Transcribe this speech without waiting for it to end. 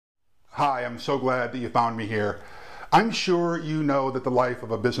Hi, I'm so glad that you found me here. I'm sure you know that the life of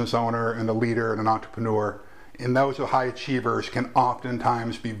a business owner and a leader and an entrepreneur and those who are high achievers can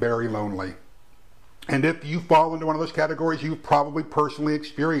oftentimes be very lonely. And if you fall into one of those categories, you've probably personally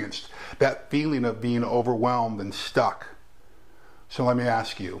experienced that feeling of being overwhelmed and stuck. So let me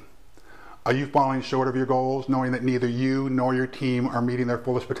ask you, are you falling short of your goals, knowing that neither you nor your team are meeting their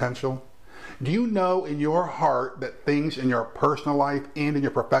fullest potential? Do you know in your heart that things in your personal life and in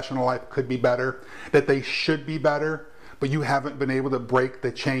your professional life could be better, that they should be better, but you haven't been able to break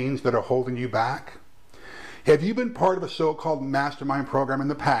the chains that are holding you back? Have you been part of a so-called mastermind program in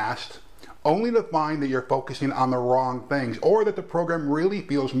the past, only to find that you're focusing on the wrong things, or that the program really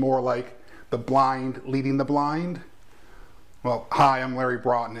feels more like the blind leading the blind? Well, hi, I'm Larry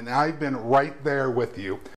Broughton, and I've been right there with you,